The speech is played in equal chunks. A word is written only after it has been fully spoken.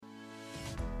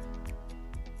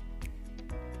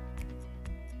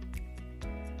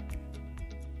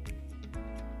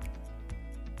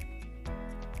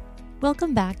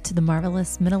Welcome back to the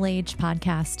Marvelous Middle Age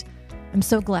Podcast. I'm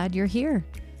so glad you're here.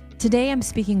 Today I'm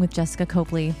speaking with Jessica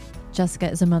Copley. Jessica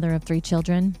is a mother of 3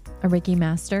 children, a Reiki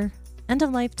master,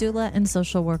 end-of-life doula, and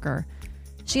social worker.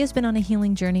 She has been on a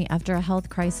healing journey after a health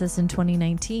crisis in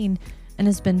 2019 and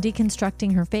has been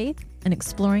deconstructing her faith and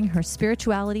exploring her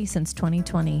spirituality since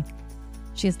 2020.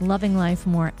 She is loving life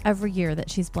more every year that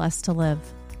she's blessed to live.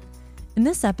 In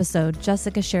this episode,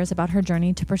 Jessica shares about her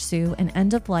journey to pursue an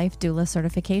end-of-life doula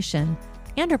certification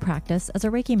and her practice as a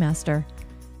Reiki master.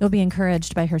 You'll be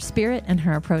encouraged by her spirit and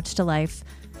her approach to life.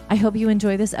 I hope you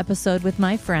enjoy this episode with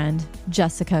my friend,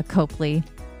 Jessica Copley.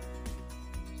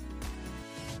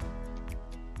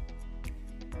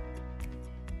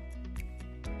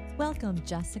 Welcome,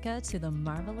 Jessica, to the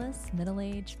Marvelous Middle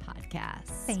Age Podcast.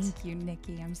 Thank you,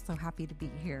 Nikki. I'm so happy to be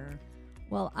here.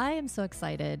 Well, I am so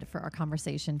excited for our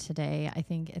conversation today. I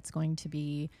think it's going to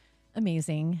be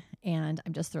amazing, and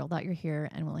I'm just thrilled that you're here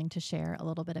and willing to share a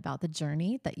little bit about the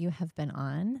journey that you have been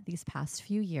on these past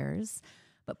few years.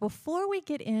 But before we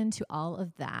get into all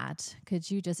of that, could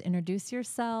you just introduce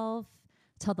yourself,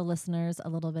 tell the listeners a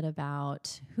little bit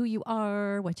about who you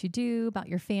are, what you do, about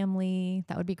your family?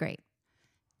 That would be great.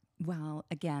 Well,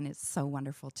 again, it's so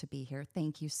wonderful to be here.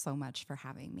 Thank you so much for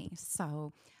having me.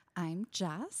 So I'm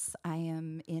Jess. I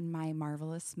am in my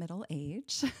marvelous middle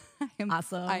age.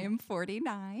 Awesome. I am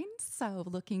 49, so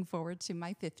looking forward to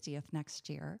my 50th next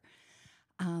year.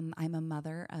 I'm a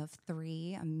mother of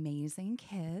 3 amazing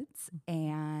kids,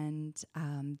 and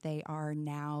they are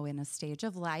now in a stage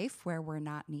of life where we're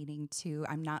not needing to,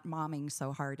 I'm not momming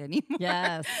so hard anymore.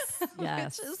 Yes.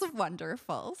 Which is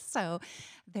wonderful. So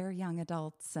they're young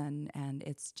adults, and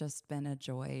it's just been a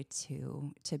joy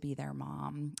to be their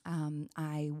mom.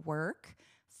 I work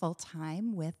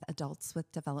full-time with adults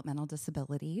with developmental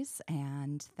disabilities,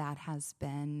 and that has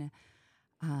been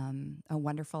a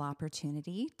wonderful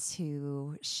opportunity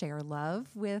to share love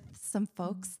with some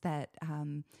folks that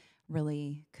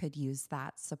really could use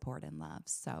that support and love.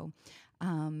 So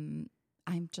I'm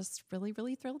just really,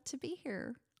 really thrilled to be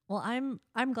here. Well,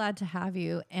 I'm glad to have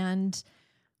you. And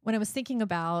when I was thinking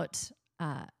about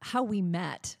how we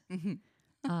met,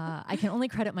 I can only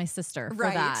credit my sister for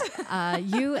that.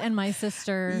 You and my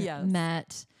sister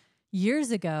met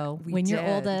years ago when your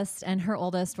oldest and her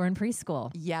oldest were in preschool.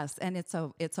 Yes, and it's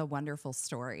a wonderful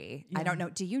story. Yeah. I don't know.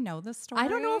 Do you know the story? I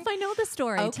don't know if I know the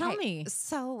story. Okay. Tell me.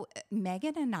 So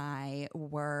Megan and I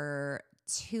were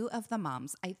 2 of the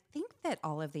moms. I think that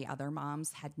all of the other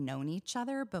moms had known each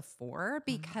other before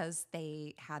because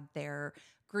they had their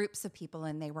groups of people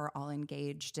and they were all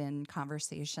engaged in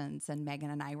conversations, and Megan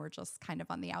and I were just kind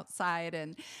of on the outside.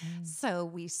 And so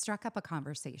we struck up a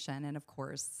conversation, and of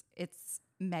course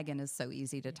Megan is so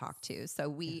easy to talk to. So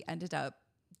we ended up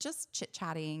just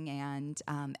chit-chatting, and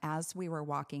as we were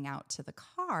walking out to the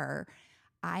car,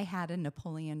 I had a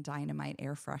Napoleon Dynamite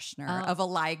air freshener of a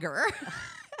Liger.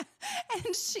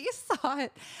 And she saw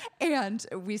it, and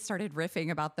we started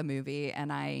riffing about the movie,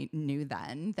 and I knew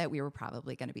then that we were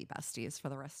probably going to be besties for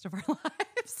the rest of our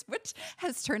lives, which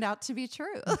has turned out to be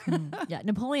true. Yeah,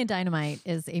 Napoleon Dynamite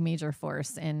is a major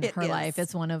force in her life.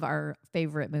 It's one of our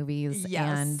favorite movies.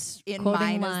 Yes, and in quoting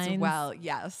mine lines. As well.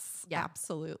 Yes, yeah.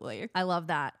 Absolutely. I love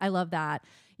that.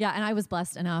 Yeah, and I was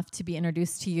blessed enough to be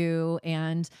introduced to you,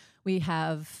 and we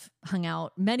have hung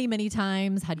out many, many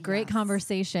times, had great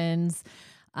conversations.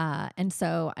 And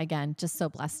so again, just so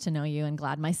blessed to know you and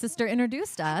glad my sister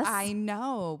introduced us. I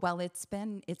know. Well, it's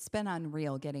been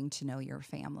unreal getting to know your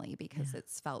family because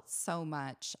it's felt so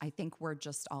much. I think we're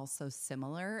just all so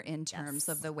similar in terms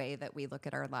of the way that we look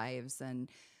at our lives and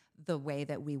the way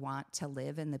that we want to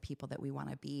live and the people that we want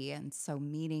to be. And so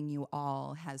meeting you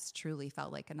all has truly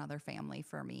felt like another family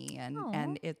for me.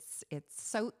 And it's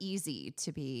so easy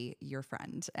to be your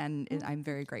friend. And I'm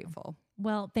very grateful.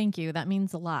 Well, thank you. That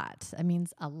means a lot. It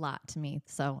means a lot to me.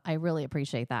 So I really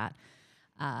appreciate that.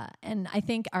 And I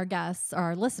think our guests,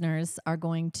 our listeners, are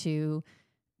going to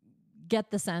get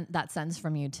that sense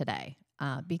from you today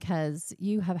because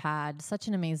you have had such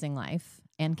an amazing life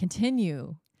and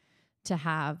continue to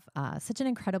have such an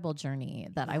incredible journey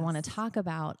that I want to talk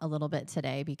about a little bit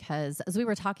today, because as we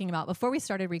were talking about before we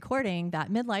started recording, that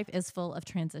midlife is full of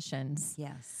transitions.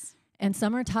 Yes. And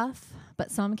some are tough, but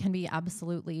some can be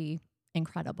absolutely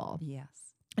incredible. Yes.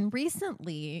 And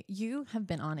recently you have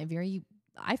been on a very,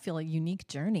 I feel, a unique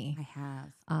journey. I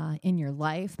have. In your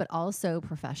life, but also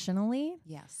professionally.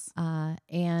 Yes.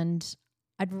 And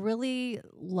I'd really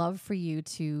love for you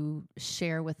to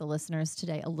share with the listeners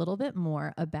today a little bit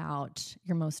more about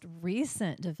your most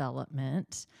recent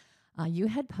development. You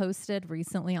had posted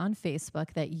recently on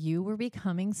Facebook that you were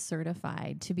becoming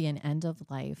certified to be an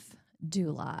end-of-life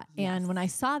doula. Yes. And when I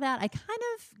saw that, I kind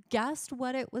of guessed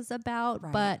what it was about,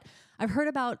 Right. but I've heard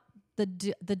about the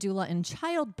doula in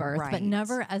childbirth, but Right.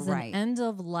 never as an Right. end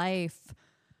of life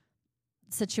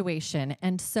situation.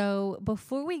 And so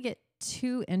before we get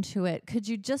too into it, could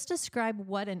you just describe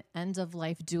what an end of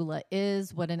life doula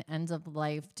is, what an end of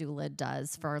life doula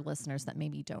does for our listeners that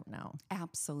maybe don't know?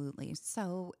 Absolutely.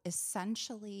 So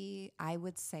essentially, I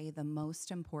would say the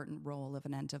most important role of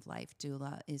an end of life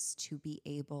doula is to be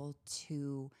able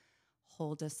to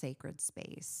hold a sacred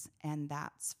space, and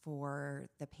that's for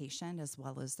the patient as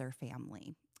well as their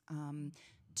family.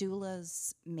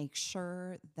 Doulas make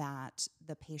sure that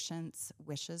the patient's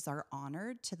wishes are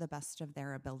honored to the best of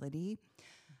their ability.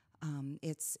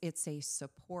 It's a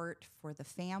support for the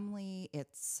family.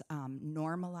 It's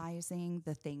normalizing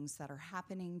the things that are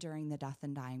happening during the death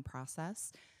and dying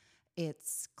process.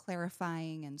 It's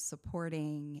clarifying and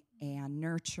supporting and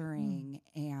nurturing.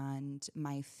 And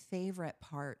my favorite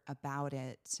part about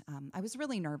it, I was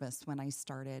really nervous when I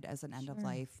started as an end of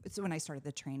life. So when I started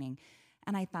the training,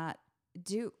 and I thought,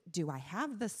 do I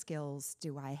have the skills?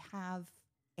 Do I have?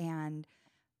 And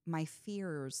my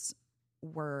fears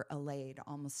were allayed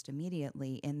almost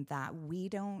immediately in that we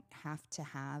don't have to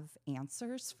have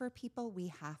answers for people. We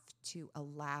have to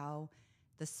allow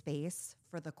the space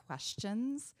for the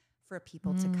questions for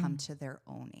people to come to their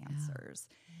own answers.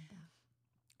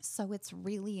 So it's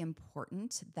really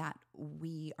important that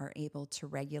we are able to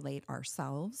regulate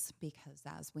ourselves because,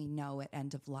 as we know, at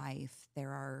end of life, there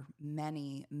are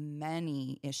many,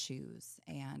 many issues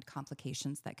and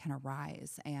complications that can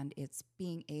arise. And it's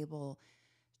being able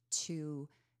to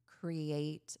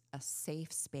create a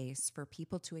safe space for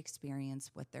people to experience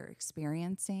what they're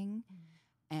experiencing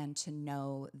and to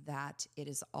know that it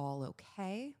is all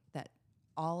okay, that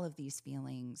all of these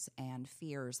feelings and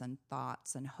fears and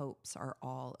thoughts and hopes are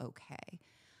all okay.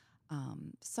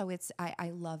 So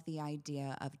I love the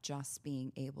idea of just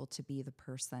being able to be the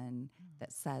person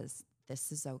that says,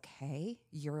 this is okay,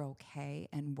 you're okay,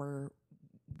 and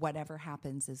whatever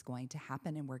happens is going to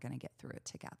happen and we're going to get through it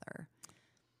together.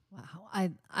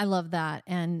 Wow. I love that.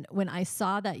 And when I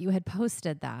saw that you had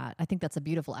posted that, I think that's a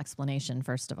beautiful explanation,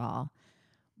 first of all.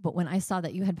 But when I saw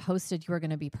that you had posted you were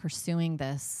going to be pursuing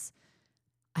this,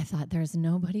 I thought there's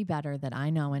nobody better that I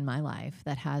know in my life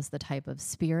that has the type of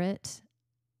spirit,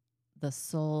 the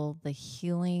soul, the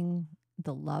healing,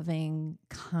 the loving,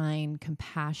 kind,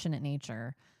 compassionate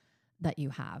nature that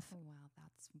you have. Oh, wow,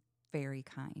 that's very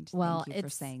kind. Well, Thank you for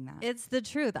saying that. It's the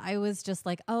truth. I was just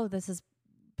like, oh,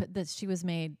 that she was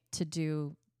made to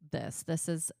do this. This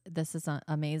is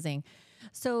amazing.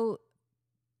 So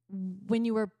when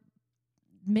you were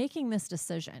making this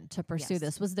decision to pursue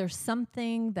this, was there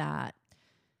something that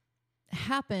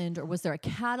happened, or was there a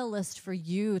catalyst for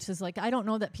you to like, I don't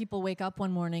know that people wake up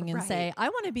one morning and say, I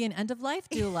want to be an end of life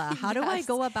doula. How do I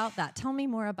go about that? Tell me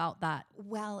more about that.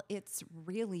 Well, it's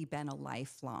really been a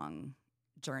lifelong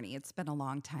journey. It's been a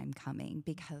long time coming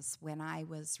because when I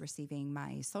was receiving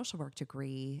my social work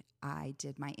degree, I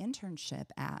did my internship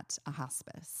at a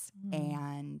hospice.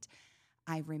 And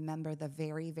I remember the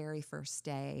very, very first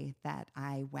day that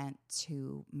I went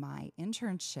to my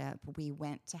internship, we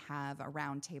went to have a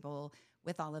round table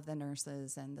with all of the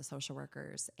nurses and the social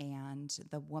workers. And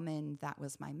the woman that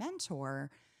was my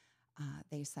mentor,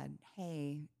 they said,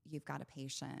 hey, you've got a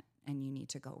patient and you need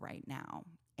to go right now.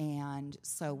 And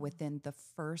so within the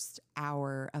first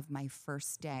hour of my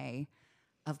first day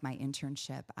of my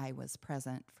internship, I was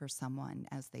present for someone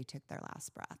as they took their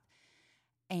last breath.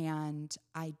 And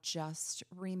I just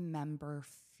remember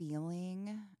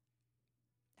feeling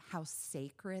how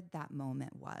sacred that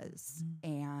moment was.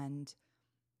 And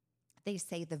they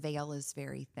say the veil is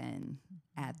very thin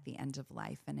at the end of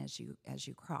life and as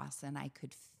you cross. And I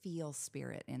could feel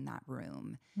spirit in that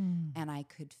room. And I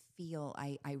could feel,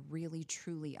 I really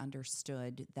truly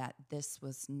understood that this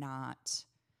was not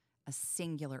a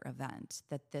singular event,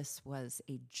 that this was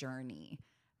a journey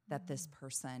that this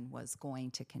person was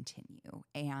going to continue.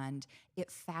 And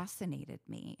it fascinated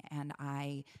me. And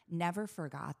I never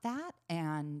forgot that.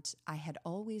 And I had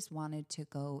always wanted to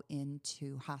go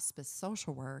into hospice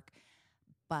social work,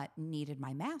 but needed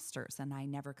my master's, and I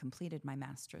never completed my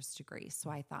master's degree. So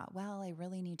I thought, well, I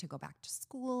really need to go back to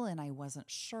school, and I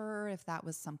wasn't sure if that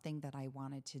was something that I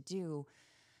wanted to do.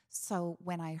 So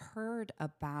when I heard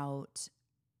about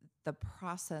the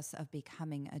process of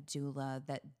becoming a doula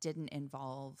that didn't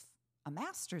involve a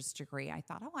master's degree, I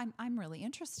thought, oh, I'm really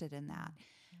interested in that.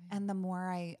 And the more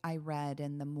I read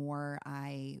and the more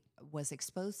I was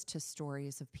exposed to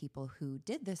stories of people who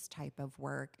did this type of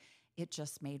work, it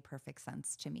just made perfect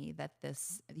sense to me that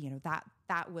this,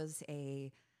 that was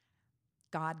a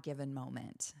God-given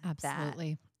moment.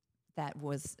 Absolutely. That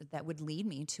would lead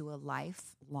me to a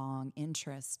lifelong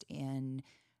interest in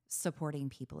supporting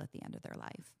people at the end of their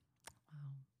life. Wow.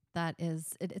 That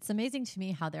is, it's amazing to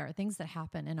me how there are things that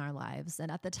happen in our lives.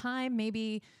 And at the time,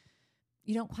 maybe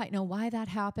you don't quite know why that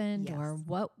happened or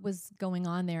what was going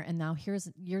on there. And now here's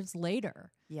years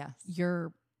later,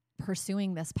 you're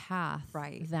pursuing this path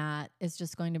that is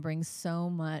just going to bring so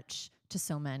much to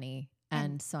so many.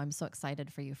 And so I'm so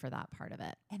excited for you for that part of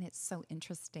it. And it's so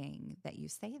interesting that you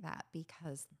say that,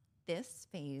 because this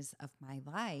phase of my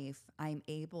life, I'm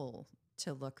able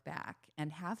to look back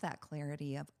and have that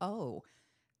clarity of, oh,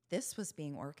 this was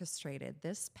being orchestrated.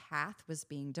 This path was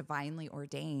being divinely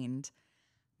ordained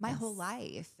my whole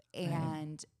life.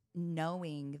 And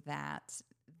knowing that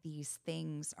these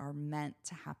things are meant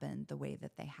to happen the way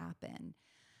that they happen.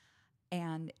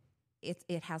 And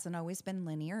it hasn't always been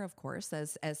linear, of course,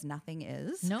 as nothing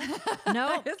is. No.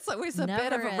 It's always a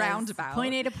bit of a roundabout.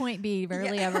 Point A to point B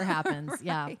rarely ever happens.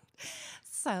 Yeah. Right.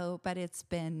 So, but it's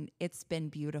been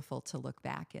beautiful to look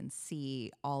back and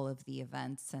see all of the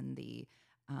events and the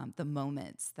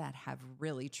moments that have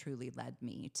really truly led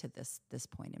me to this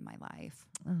point in my life.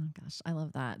 Oh gosh, I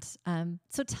love that.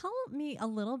 So tell me a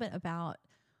little bit about,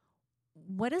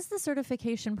 what is the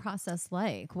certification process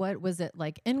like? What was it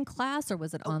like in class, or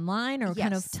was it online, or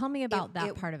kind of tell me about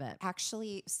that part of it?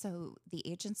 Actually, so the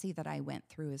agency that I went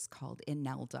through is called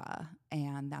INELDA,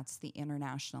 and that's the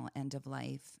International End of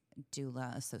Life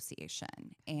Doula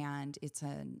Association. And it's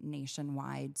a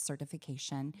nationwide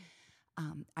certification.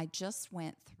 I just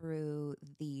went through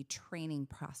the training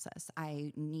process.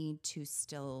 I need to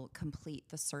still complete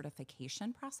the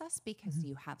certification process because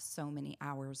you have so many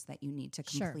hours that you need to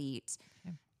complete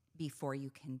before you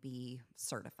can be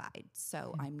certified.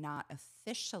 So I'm not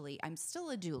officially, I'm still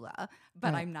a doula,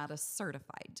 but I'm not a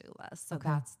certified doula. So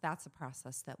that's a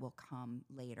process that will come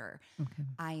later.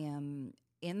 I am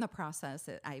in the process.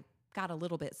 I got a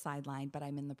little bit sidelined, but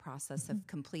I'm in the process of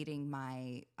completing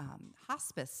my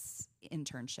hospice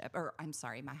internship, or I'm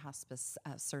sorry, my hospice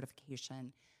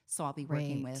certification. So I'll be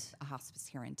working with a hospice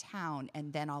here in town,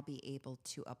 and then I'll be able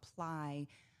to apply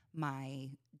my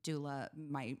doula,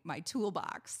 my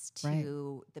toolbox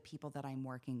to the people that I'm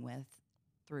working with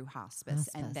through hospice,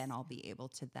 and then I'll be able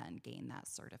to then gain that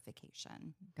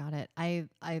certification. Got it. I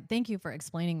thank you for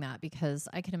explaining that, because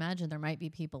I can imagine there might be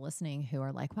people listening who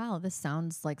are like, wow, this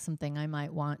sounds like something I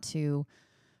might want to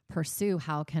pursue.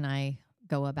 How can I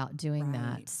go about doing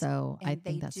that? So I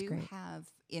think that's great. They do have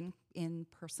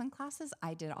in-person classes.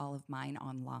 I did all of mine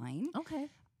online. Okay.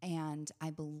 And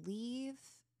I believe,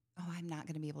 I'm not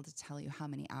going to be able to tell you how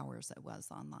many hours it was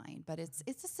online, but it's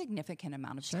a significant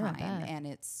amount of time, and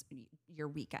it's your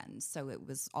weekends. So it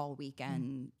was all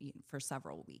weekend for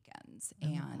several weekends.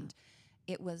 And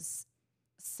it was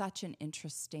such an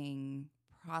interesting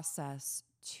process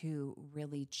to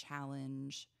really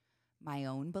challenge my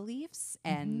own beliefs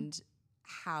and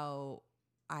how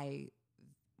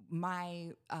my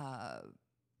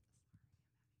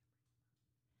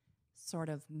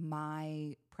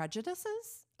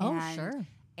prejudices.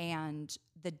 And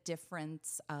the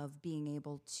difference of being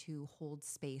able to hold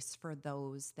space for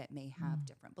those that may have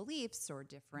different beliefs or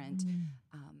different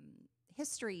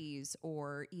histories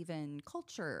or even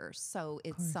culture. So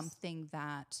it's something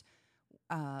that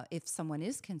if someone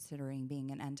is considering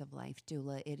being an end-of-life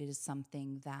doula, it is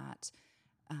something that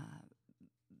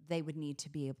they would need to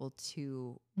be able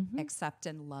to accept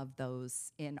and love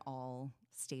those in all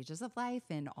stages of life,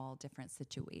 in all different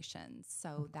situations.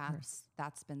 So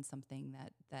that's been something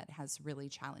that has really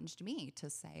challenged me to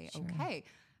say, okay,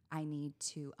 I need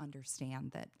to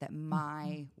understand that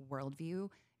my worldview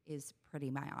is pretty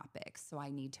myopic. So I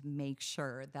need to make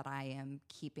sure that I am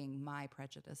keeping my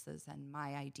prejudices and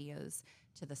my ideas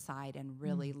to the side and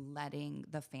really letting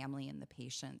the family and the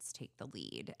patients take the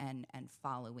lead and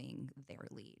following their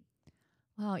lead.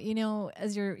 Wow.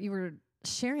 As you were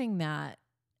sharing that,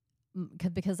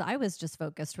 because I was just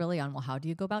focused really on, well, how do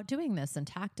you go about doing this and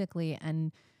tactically?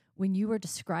 And when you were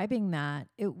describing that,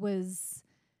 it was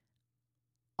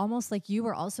almost like you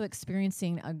were also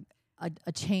experiencing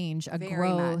a change, a Very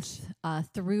growth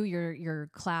through your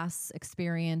class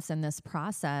experience and this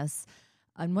process.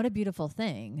 And what a beautiful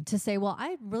thing to say, well,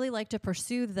 I'd really like to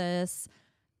pursue this.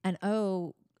 And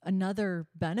another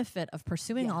benefit of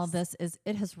pursuing all of this is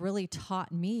it has really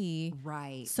taught me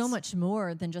so much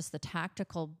more than just the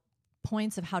tactical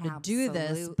points of how to do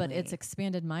this, but it's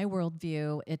expanded my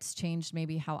worldview. It's changed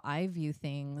maybe how I view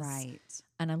things.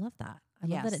 And I love that. I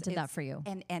love that it did that for you.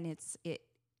 And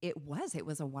it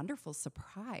was a wonderful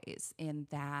surprise in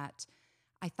that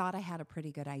I thought I had a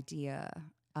pretty good idea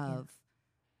of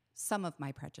some of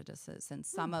my prejudices and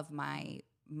some of my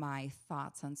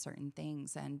thoughts on certain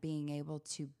things, and being able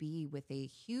to be with a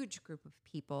huge group of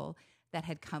people that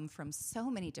had come from so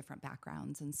many different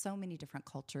backgrounds and so many different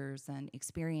cultures and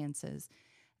experiences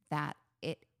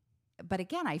but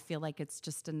again, I feel like it's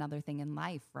just another thing in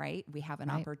life, right? We have an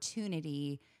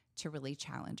opportunity to really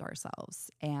challenge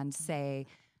ourselves and say,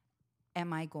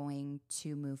 am I going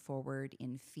to move forward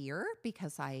in fear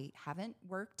because I haven't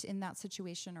worked in that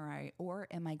situation, or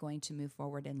am I going to move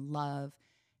forward in love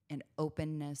and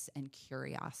openness and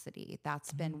curiosity?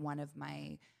 That's been one of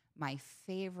my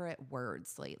favorite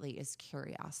words lately, is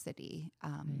curiosity.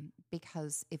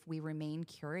 Because if we remain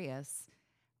curious,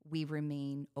 we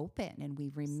remain open and we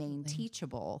remain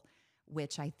teachable,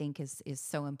 which I think is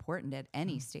so important at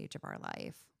any stage of our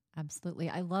life. Absolutely.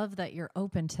 I love that you're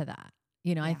open to that.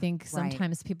 I think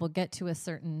sometimes people get to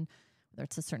whether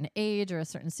it's a certain age or a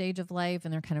certain stage of life,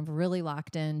 and they're kind of really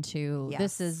locked into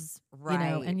this is,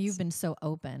 and you've been so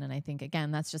open. And I think, again,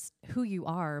 that's just who you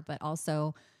are, but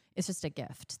also it's just a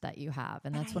gift that you have.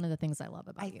 And that's one of the things I love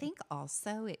about you. I think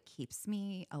also it keeps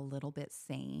me a little bit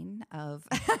sane of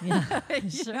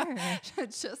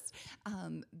just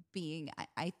being,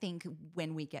 I think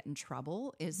when we get in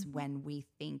trouble is when we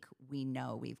think we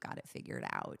know we've got it figured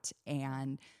out.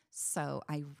 And so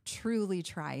I truly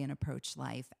try and approach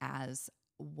life as,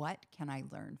 what can I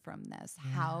learn from this?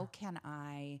 Yeah. How can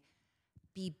I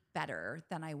be better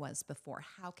than I was before?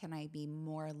 How can I be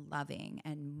more loving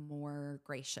and more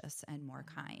gracious and more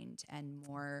kind and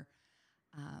more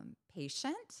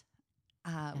patient,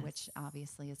 which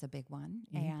obviously is a big one.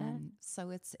 And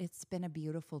so it's been a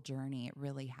beautiful journey. It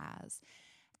really has.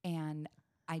 And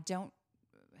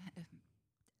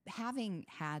having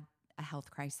had a health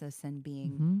crisis and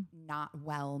being not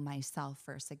well myself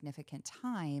for a significant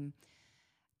time,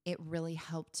 it really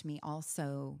helped me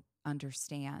also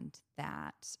understand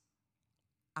that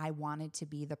I wanted to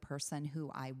be the person who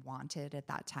I wanted at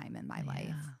that time in my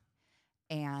life.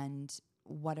 And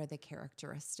what are the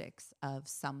characteristics of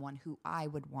someone who I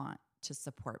would want to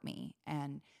support me?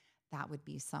 And that would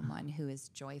be someone who is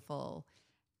joyful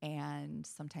and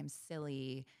sometimes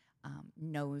silly,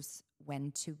 knows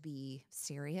when to be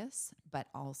serious, but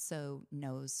also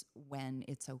knows when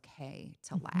it's okay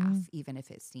to laugh, even if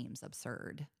it seems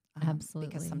absurd. Absolutely.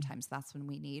 Because sometimes that's when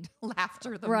we need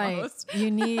laughter the most.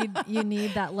 You need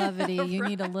that levity. You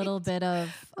need a little bit of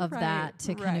that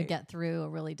to kind of get through a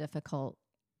really difficult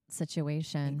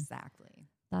situation. Exactly.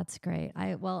 That's great.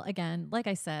 Again, like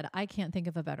I said, I can't think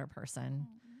of a better person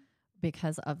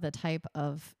because of the type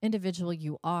of individual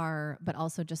you are, but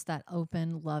also just that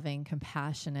open, loving,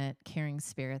 compassionate, caring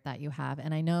spirit that you have.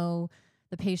 And I know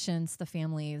the patients, the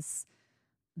families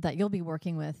that you'll be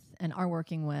working with and are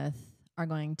working with are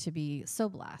going to be so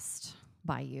blessed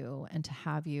by you and to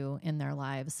have you in their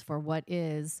lives for what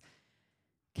can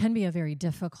be a very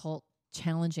difficult,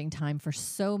 challenging time for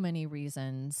so many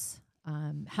reasons.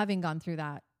 Having gone through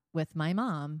that with my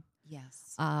mom,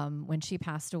 yes, when she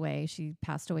passed away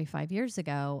 5 years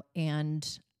ago.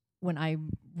 And when I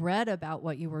read about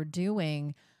what you were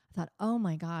doing, I thought, oh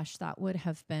my gosh, that would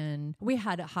have been, we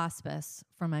had a hospice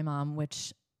for my mom,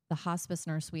 which the hospice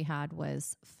nurse we had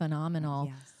was phenomenal.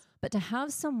 Yes. But to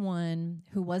have someone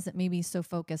who wasn't maybe so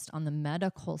focused on the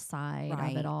medical side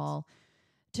of it all,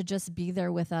 to just be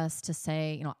there with us to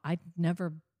say, I'd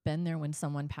never been there when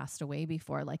someone passed away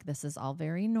before. Like, this is all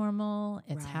very normal.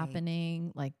 It's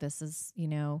happening. Like, this is,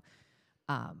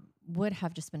 would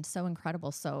have just been so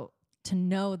incredible. So to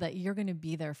know that you're going to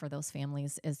be there for those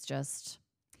families is just,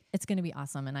 it's going to be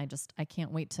awesome. And I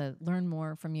can't wait to learn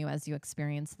more from you as you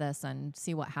experience this and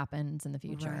see what happens in the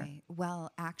future. Right. Well,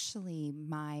 actually,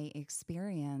 my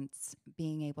experience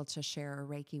being able to share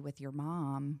Reiki with your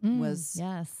mom was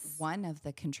one of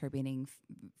the contributing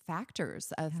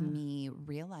factors of me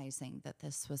realizing that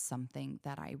this was something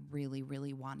that I really,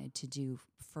 really wanted to do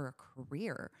for a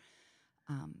career.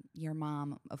 Your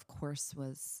mom, of course,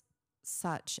 was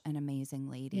such an amazing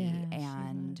lady,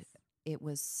 and it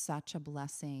was such a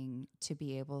blessing to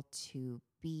be able to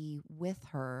be with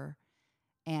her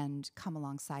and come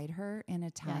alongside her in a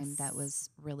time that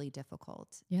was really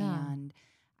difficult. And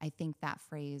I think that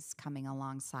phrase, coming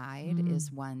alongside,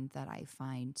 is one that I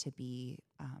find to be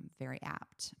very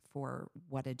apt for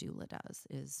what a doula does,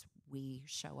 is we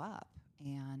show up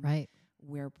and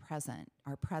we're present.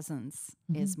 Our presence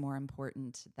is more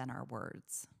important than our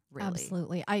words. Really.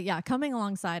 Absolutely. Coming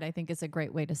alongside, I think, is a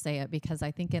great way to say it, because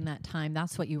I think in that time,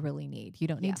 that's what you really need. You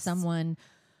don't need someone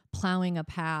plowing a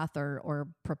path or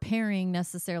preparing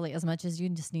necessarily as much as you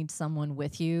just need someone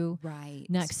with you,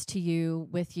 next to you,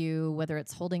 with you, whether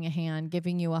it's holding a hand,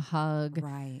 giving you a hug,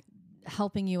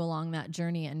 helping you along that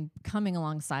journey and coming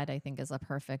alongside, I think, is a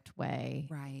perfect way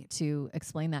to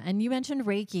explain that. And you mentioned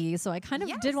Reiki. So I kind of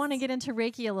did want to get into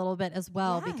Reiki a little bit as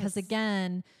well, because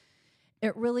again,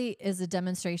 it really is a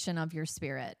demonstration of your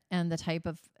spirit and the type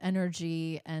of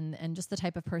energy and just the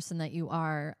type of person that you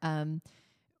are.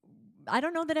 I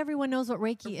don't know that everyone knows what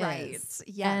Reiki is.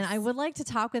 Yes. And I would like to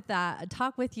talk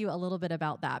with you a little bit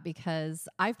about that, because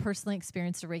I've personally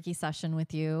experienced a Reiki session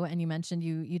with you, and you mentioned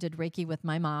you did Reiki with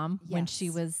my mom when she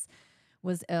was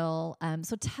ill.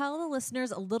 So tell the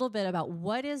listeners a little bit about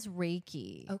what is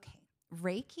Reiki. Okay.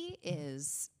 Reiki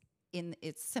is, in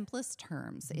its simplest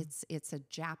terms, it's a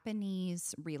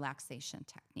Japanese relaxation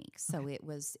technique. So it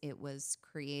was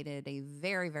created a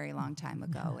very, very long time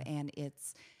ago, and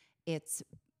it's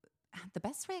the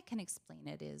best way I can explain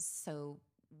it is, so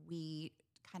we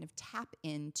kind of tap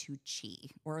into chi,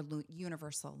 or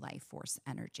universal life force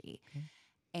energy. Okay.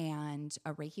 And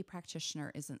a Reiki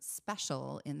practitioner isn't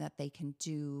special in that they can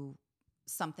do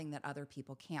something that other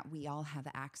people can't. We all have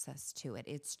access to it.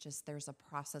 It's just there's a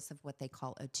process of what they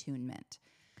call attunement.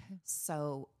 Okay.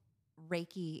 So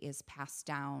Reiki is passed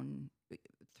down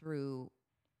through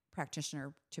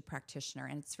practitioner to practitioner.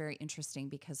 And it's very interesting,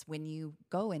 because when you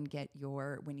go and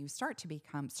when you start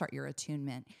your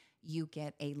attunement, you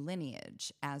get a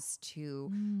lineage as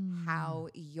to how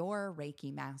your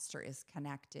Reiki master is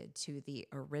connected to the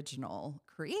original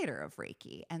creator of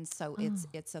Reiki. And so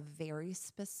it's a very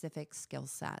specific skill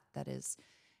set that is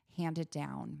handed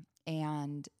down.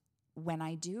 And when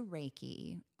I do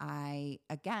Reiki, I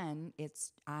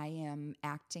am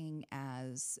acting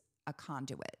as a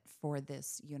conduit for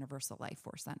this universal life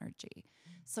force energy.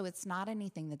 So it's not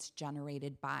anything that's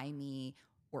generated by me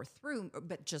or through,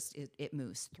 but just it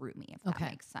moves through me, if that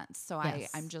makes sense. So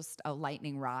I'm just a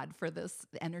lightning rod for this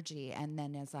energy. And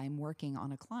then as I'm working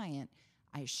on a client,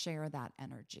 I share that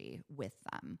energy with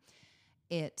them.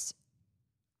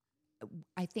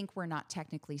 I think we're not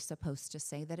technically supposed to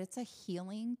say that it's a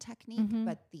healing technique,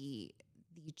 but the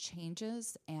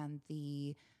changes and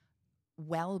the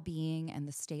well-being and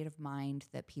the state of mind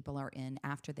that people are in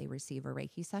after they receive a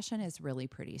Reiki session is really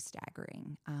pretty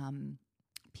staggering.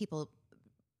 People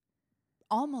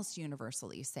almost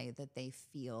universally say that they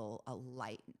feel a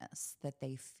lightness, that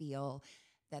they feel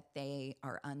that they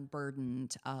are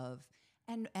unburdened of,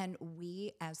 and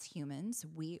we as humans,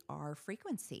 we are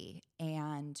frequency,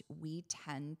 and we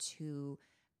tend to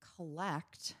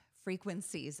collect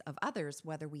frequencies of others,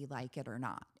 whether we like it or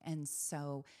not. And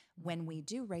so when we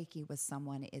do Reiki with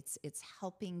someone, it's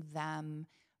helping them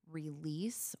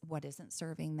release what isn't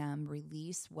serving them,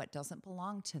 release what doesn't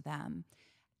belong to them,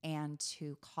 and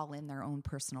to call in their own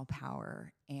personal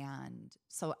power. And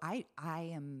so I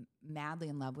am madly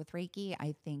in love with Reiki.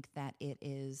 I think that it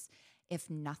is, if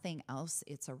nothing else,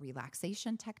 it's a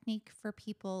relaxation technique for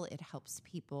people. It helps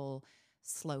people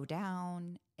slow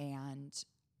down, and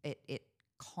it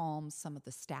calms some of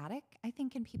the static, I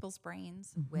think, in people's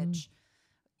brains, which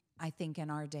I think in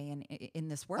our day and in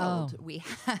this world, we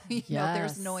have,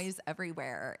 there's noise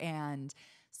everywhere. And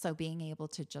so being able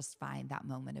to just find that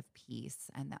moment of peace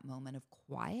and that moment of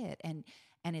quiet, and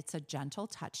it's a gentle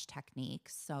touch technique.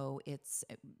 So it's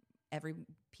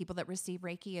people that receive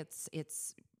Reiki,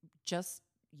 it's just,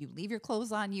 you leave your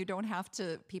clothes on. You don't have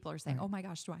to, people are saying, oh my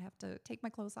gosh, do I have to take my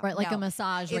clothes off? Right. Like a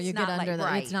massage where you get under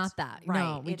the, it's not that. Right.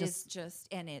 No, is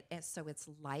just, so it's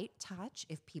light touch.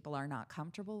 If people are not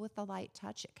comfortable with the light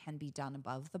touch, it can be done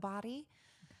above the body.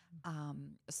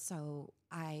 So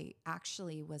I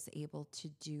actually was able to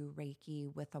do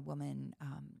Reiki with a woman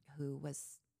who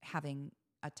was having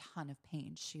a ton of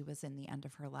pain. She was in the end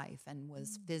of her life and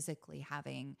was physically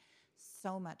having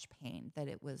so much pain that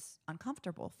it was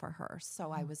uncomfortable for her.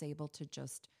 So I was able to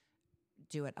just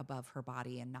do it above her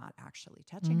body and not actually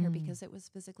touching her, because it was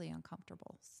physically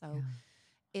uncomfortable. So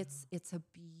it's a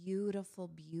beautiful,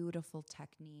 beautiful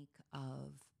technique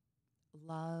of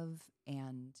love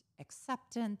and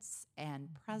acceptance and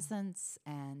presence.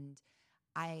 And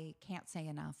I can't say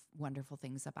enough wonderful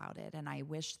things about it. And I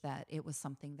wish that it was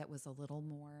something that was a little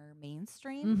more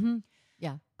mainstream.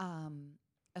 Yeah.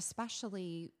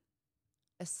 Especially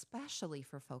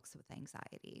for folks with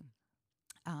anxiety.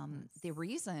 The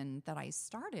reason that I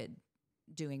started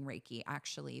doing Reiki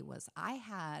actually was I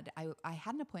had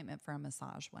an appointment for a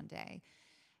massage one day,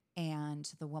 and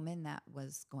the woman that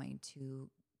was going to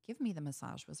give me the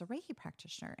massage was a Reiki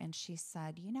practitioner. And she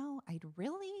said, I'd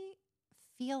really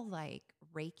feel like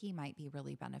Reiki might be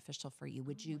really beneficial for you.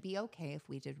 Would you be okay if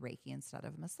we did Reiki instead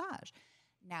of massage?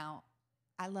 Now,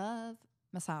 I love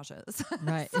massages.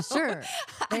 Right. Sure.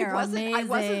 They are amazing. I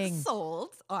wasn't sold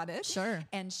on it. Sure.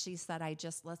 And she said,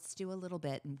 let's do a little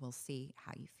bit and we'll see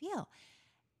how you feel.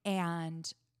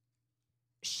 And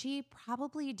she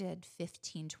probably did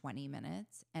 15, 20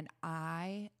 minutes, and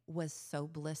I was so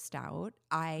blissed out.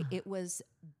 It was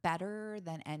better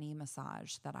than any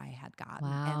massage that I had gotten.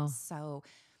 Wow. And so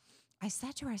I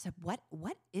said to her, I said, what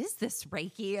is this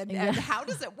Reiki, and how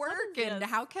does it work, and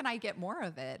how can I get more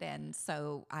of it? And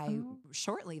so I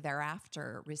shortly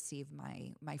thereafter received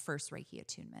my first Reiki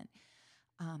attunement.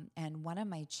 And one of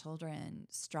my children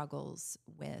struggles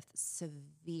with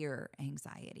severe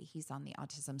anxiety. He's on the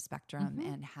autism spectrum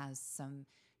and has some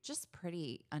just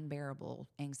pretty unbearable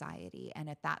anxiety. And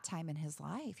at that time in his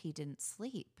life, he didn't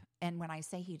sleep. And when I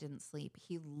say he didn't sleep,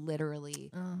 he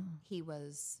literally, he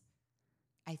was,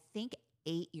 I think,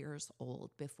 8 years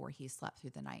old before he slept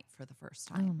through the night for the first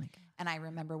time. Oh my God. And I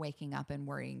remember waking up and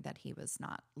worrying that he was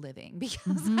not living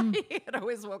because I had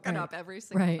always woken up every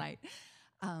single night.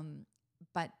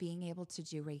 But being able to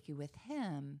do Reiki with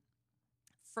him,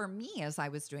 for me, as I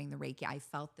was doing the Reiki, I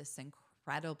felt this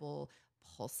incredible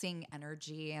pulsing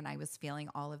energy, and I was feeling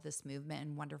all of this movement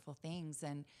and wonderful things.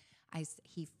 And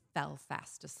he fell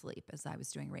fast asleep as I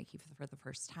was doing Reiki for the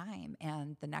first time.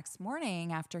 And the next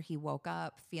morning after he woke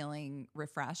up feeling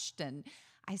refreshed, and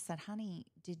I said, honey,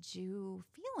 did you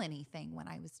feel anything when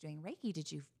I was doing Reiki?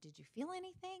 Did you feel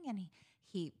anything? And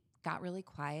he got really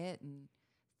quiet and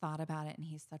thought about it, and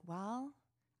he said, well,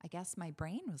 I guess my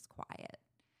brain was quiet.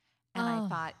 And I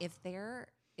thought, if there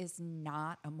is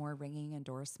not a more ringing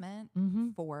endorsement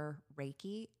for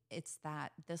Reiki, it's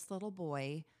that this little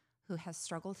boy who has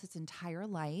struggled his entire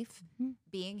life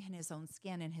being in his own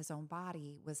skin and his own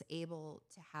body was able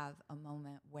to have a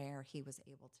moment where he was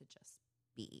able to just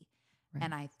be. Right.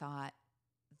 And I thought,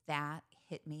 that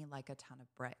hit me like a ton of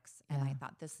bricks. And I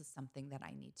thought, this is something that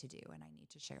I need to do, and I need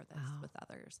to share this with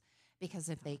others. Because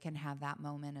if they can have that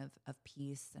moment of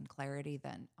peace and clarity,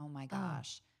 then, oh my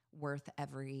gosh, worth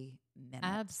every minute.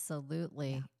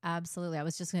 Absolutely. Yeah. Absolutely. I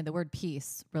was just going to, the word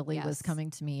peace really was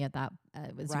coming to me at that,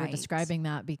 as you were describing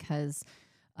that, because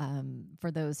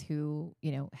for those who,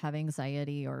 have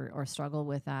anxiety or struggle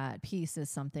with that, peace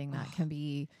is something that can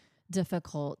be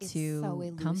difficult to come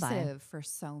by. It's so elusive for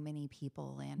so many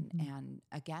people. And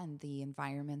again, the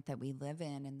environment that we live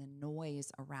in and the noise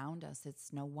around us,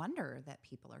 it's no wonder that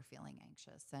people are feeling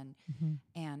anxious,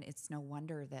 and it's no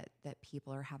wonder that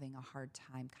people are having a hard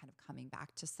time kind of coming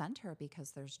back to center,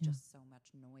 because there's just so much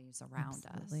noise around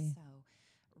us. So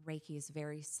Reiki is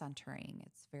very centering.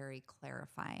 It's very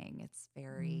clarifying. It's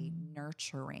very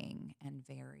nurturing, and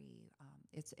very,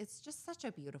 it's just such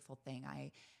a beautiful thing.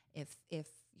 If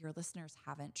your listeners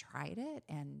haven't tried it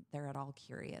and they're at all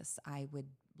curious, I would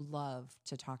love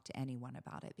to talk to anyone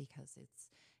about it, because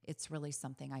it's really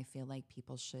something I feel like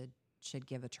people should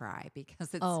give a try,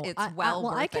 because it's worth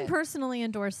I can it. personally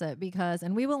endorse it, because,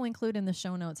 and we will include in the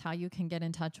show notes how you can get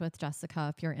in touch with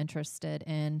Jessica if you're interested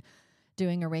in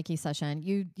doing a Reiki session.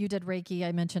 You did Reiki,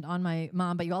 I mentioned, on my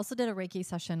mom, but you also did a Reiki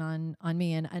session on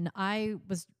me. And I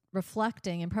was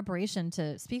reflecting in preparation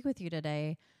to speak with you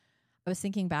today. I was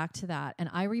thinking back to that, and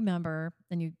I remember,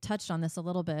 and you touched on this a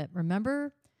little bit, I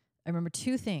remember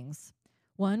two things.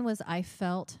 One was I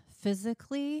felt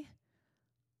physically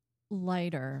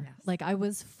lighter, like I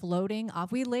was floating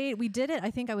off. We did it, I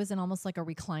think I was in almost like a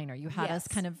recliner. You had us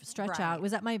kind of stretch out. It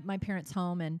was at my parents'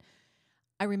 home, and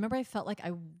I remember I felt like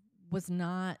I was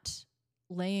not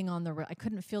laying on I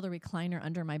couldn't feel the recliner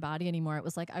under my body anymore. It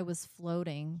was like I was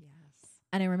floating. Yes.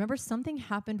 And I remember something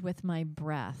happened with my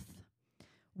breath,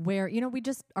 where,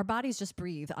 our bodies just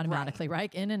breathe automatically,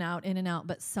 right? In and out.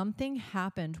 But something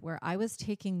happened where I was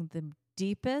taking the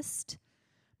deepest,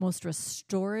 most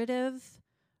restorative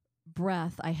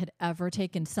breath I had ever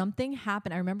taken. Something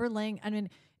happened. I remember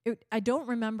I don't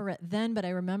remember it then, but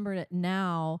I remember it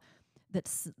now.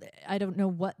 I don't know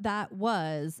what that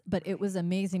was, but it was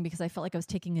amazing, because I felt like I was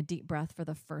taking a deep breath for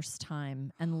the first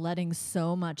time and letting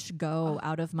so much go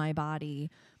out of my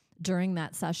body during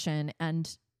that session.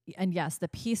 And yes, the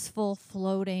peaceful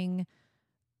floating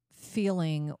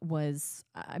feeling was,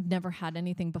 I've never had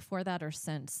anything before that or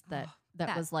since that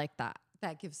was like that.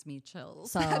 That gives me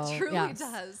chills. So, that truly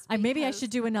does. Maybe I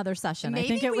should do another session. I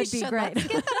think it would be great. Let's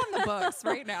get that on the books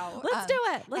right now. Let's do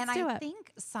it. I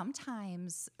think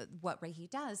sometimes what Reiki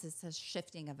does is a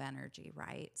shifting of energy,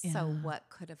 right? Yeah. So what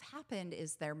could have happened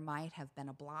is there might have been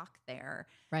a block there,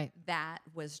 right, that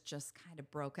was just kind of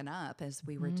broken up as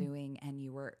we were doing, and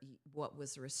what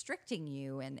was restricting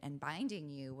you and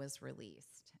binding you was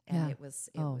released. And it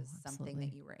was something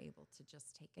that you were able to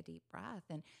just take a deep breath.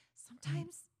 And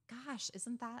sometimes, gosh,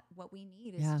 isn't that what we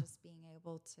need? Is just being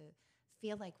able to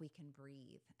feel like we can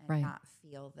breathe and not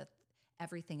feel that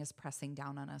everything is pressing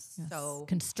down on us so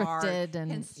constricted hard,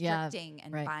 and constricting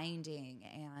and binding.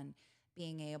 And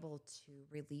being able to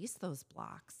release those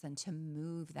blocks and to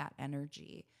move that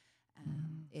energy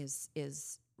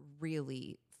is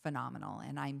really phenomenal.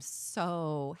 And I'm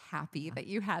so happy that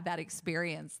you had that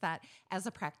experience. That as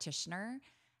a practitioner,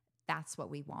 that's what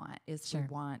we want, is we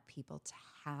want people to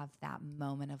have that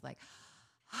moment of like,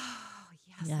 oh,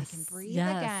 yes, I can breathe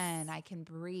again. I can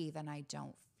breathe and I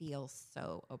don't feel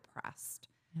so oppressed.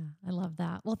 Yeah, I love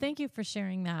that. Well, thank you for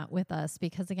sharing that with us,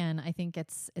 because again, I think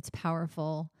it's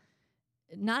powerful,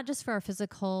 not just for our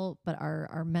physical, but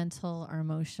our mental, our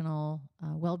emotional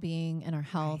well-being and our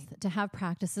health, to have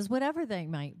practices, whatever they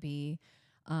might be.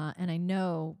 And I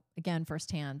know, again,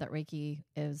 firsthand that Reiki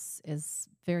is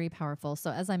very powerful.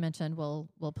 So as I mentioned, we'll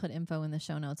put info in the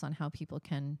show notes on how people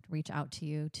can reach out to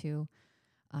you to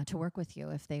work with you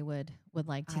if they would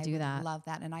like to do that. I would love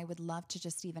that. And I would love to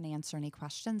just even answer any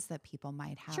questions that people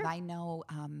might have. Sure. I know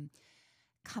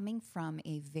coming from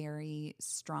a very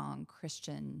strong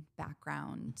Christian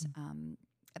background,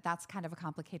 that's kind of a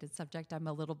complicated subject. I'm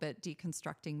a little bit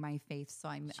deconstructing my faith, so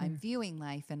I'm viewing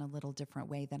life in a little different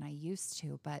way than I used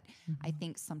to. But I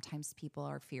think sometimes people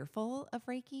are fearful of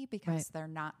Reiki because they're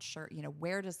not sure,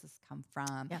 where does this come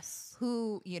from? Yes.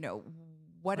 Who,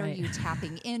 what are you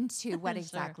tapping into? What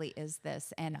exactly is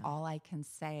this? And all I can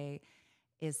say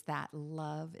is that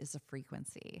love is a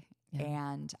frequency. Yeah.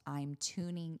 And I'm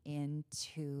tuning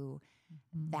into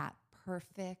that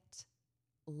perfect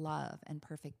love and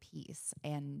perfect peace.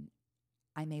 And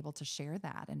I'm able to share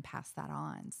that and pass that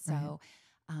on. So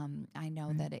I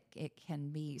know that it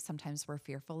can be, sometimes we're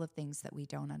fearful of things that we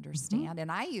don't understand.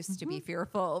 And I used to be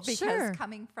fearful because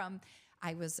coming from,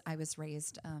 I was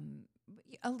raised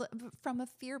from a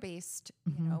fear-based,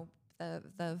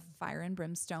 the fire and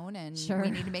brimstone, and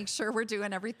we need to make sure we're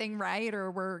doing everything right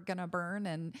or we're going to burn.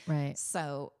 And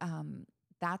so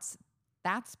that's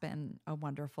been a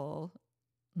wonderful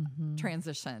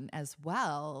transition as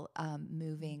well,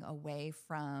 moving away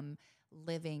from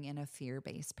living in a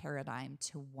fear-based paradigm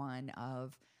to one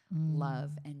of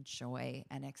love and joy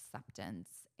and acceptance.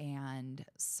 And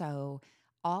so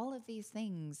all of these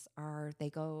things they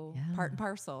go part and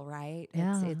parcel, right?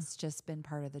 It's just been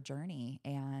part of the journey.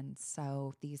 And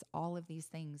so all of these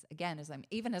things, again, as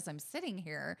I'm sitting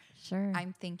here,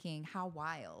 I'm thinking, how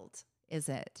wild is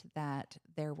it that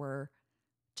there were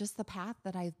just the path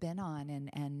that I've been on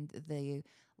and the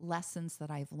lessons that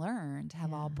I've learned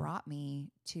have all brought me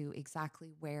to exactly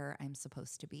where I'm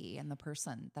supposed to be and the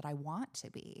person that I want to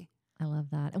be. I love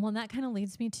that. And that kind of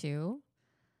leads me to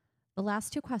the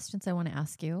last two questions I want to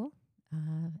ask you.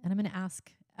 And I'm going to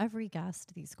ask every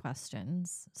guest these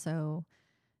questions. So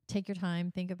take your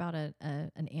time, think about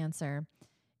an answer.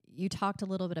 You talked a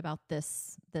little bit about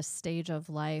this stage of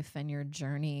life and your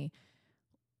journey.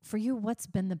 For you, what's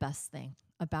been the best thing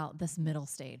about this middle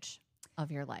stage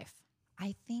of your life?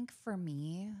 I think for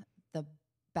me, the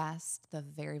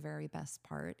very, very best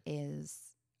part is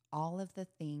all of the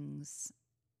things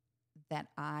that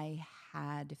I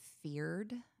had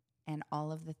feared and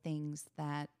all of the things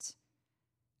that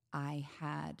I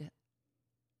had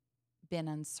been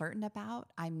uncertain about,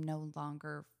 I'm no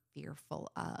longer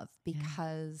fearful of,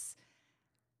 because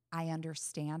I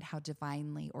understand how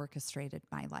divinely orchestrated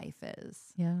my life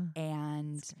is. Yeah.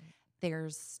 And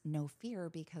there's no fear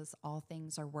because all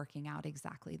things are working out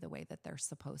exactly the way that they're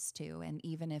supposed to. And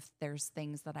even if there's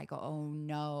things that I go, oh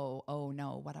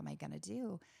no, what am I going to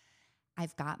do?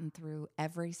 I've gotten through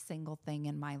every single thing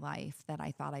in my life that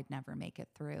I thought I'd never make it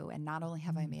through. And not only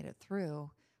have I made it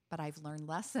through, but I've learned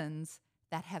lessons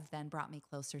that have then brought me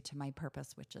closer to my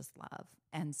purpose, which is love.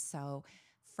 And so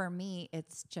for me,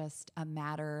 it's just a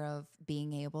matter of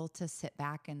being able to sit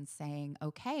back and saying,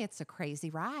 okay, it's a crazy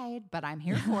ride, but I'm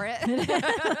here for it.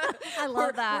 I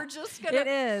love that. We're just gonna, it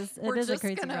is a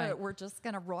crazy ride. We're just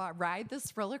going to ride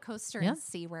this roller coaster and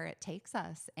see where it takes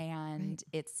us. And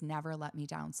it's never let me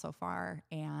down so far.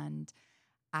 And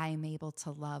I'm able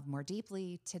to love more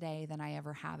deeply today than I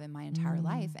ever have in my entire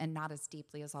life, and not as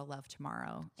deeply as I'll love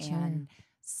tomorrow. Sure. And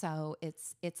so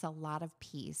it's a lot of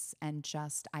peace, and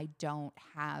just I don't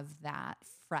have that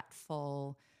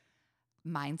fretful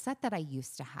mindset that I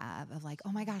used to have of like,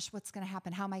 oh my gosh, what's going to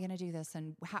happen? How am I going to do this?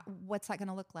 And what's that going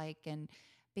to look like? And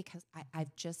because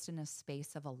I've just in a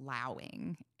space of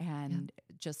allowing and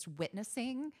just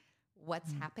witnessing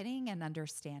what's happening and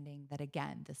understanding that,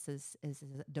 again, this is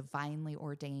a divinely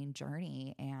ordained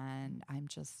journey. And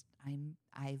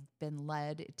I've been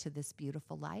led to this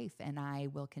beautiful life, and I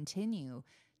will continue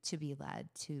to be led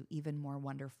to even more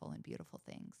wonderful and beautiful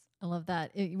things. I love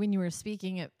that. When you were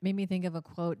speaking, it made me think of a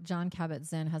quote. John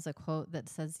Kabat-Zinn has a quote that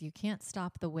says, "You can't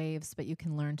stop the waves, but you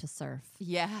can learn to surf."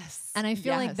 Yes. And I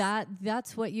feel like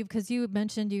that's what because you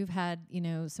mentioned you've had,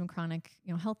 some chronic,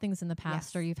 health things in the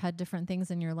past, or you've had different things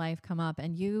in your life come up,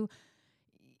 and you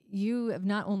have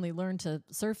not only learned to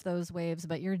surf those waves,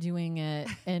 but you're doing it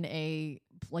in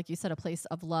like you said, a place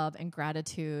of love and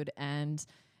gratitude and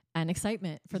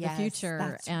excitement for the future.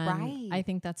 That's and right. I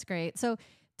think that's great. So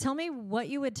tell me what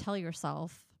you would tell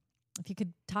yourself if you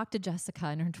could talk to Jessica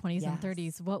in her 20s and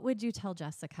 30s. What would you tell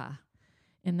Jessica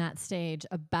in that stage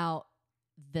about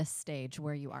this stage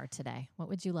where you are today? What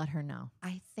would you let her know?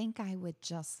 I think I would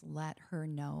just let her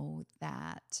know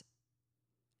that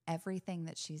everything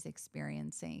that she's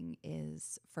experiencing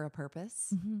is for a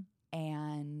purpose,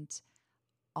 and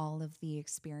all of the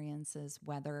experiences,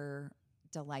 whether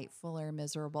delightful or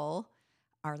miserable,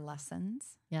 are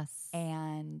lessons. Yes.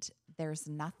 And there's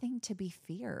nothing to be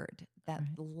feared, that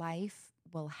life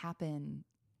will happen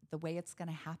the way it's going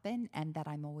to happen, and that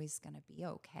I'm always going to be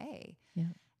okay.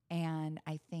 Yeah. And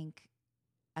I think,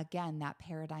 again, that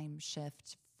paradigm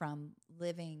shift from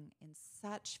living in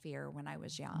such fear when I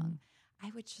was young, I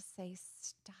would just say,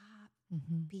 stop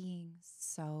being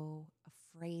so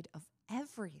afraid of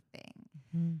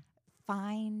everything.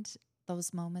 Find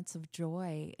those moments of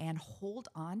joy and hold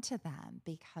on to them,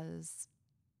 because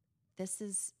this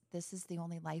is the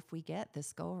only life we get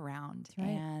this go around. Right.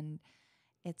 And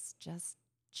it's just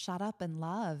shut up and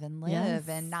love and live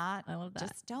and not,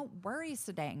 just don't worry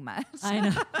so dang much. I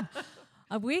know.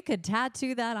 We could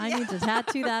tattoo that. I need to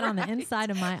tattoo that on the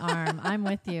inside of my arm. I'm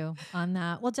with you on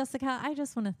that. Well, Jessica, I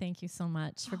just want to thank you so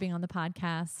much for being on the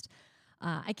podcast.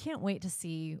 I can't wait to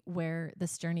see where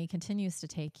this journey continues to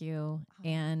take you.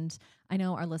 And I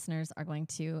know our listeners are going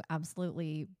to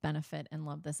absolutely benefit and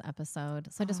love this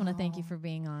episode. So I just want to thank you for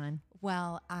being on.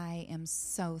 Well, I am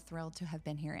so thrilled to have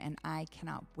been here, and I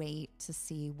cannot wait to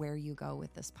see where you go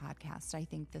with this podcast. I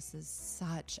think this is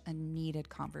such a needed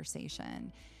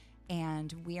conversation.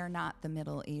 And we are not the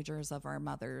middle agers of our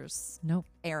mother's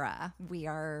era. We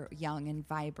are young and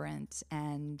vibrant,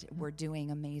 and we're doing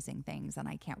amazing things. And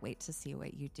I can't wait to see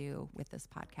what you do with this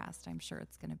podcast. I'm sure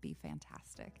it's going to be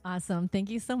fantastic. Awesome. Thank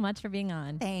you so much for being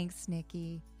on. Thanks,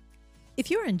 Nikki.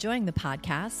 If you're enjoying the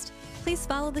podcast, please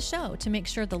follow the show to make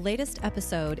sure the latest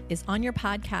episode is on your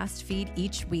podcast feed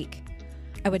each week.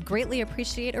 I would greatly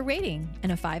appreciate a rating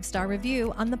and a 5-star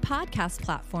review on the podcast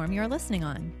platform you're listening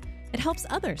on. It helps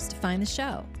others to find the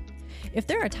show. If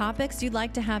there are topics you'd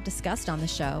like to have discussed on the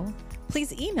show,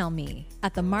 please email me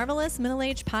at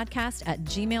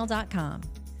themarvelousmiddleagepodcast@gmail.com.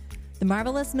 The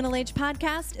Marvelous Middle Age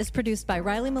Podcast is produced by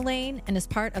Riley Mullane and is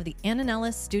part of the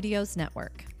Ananellis Studios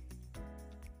Network.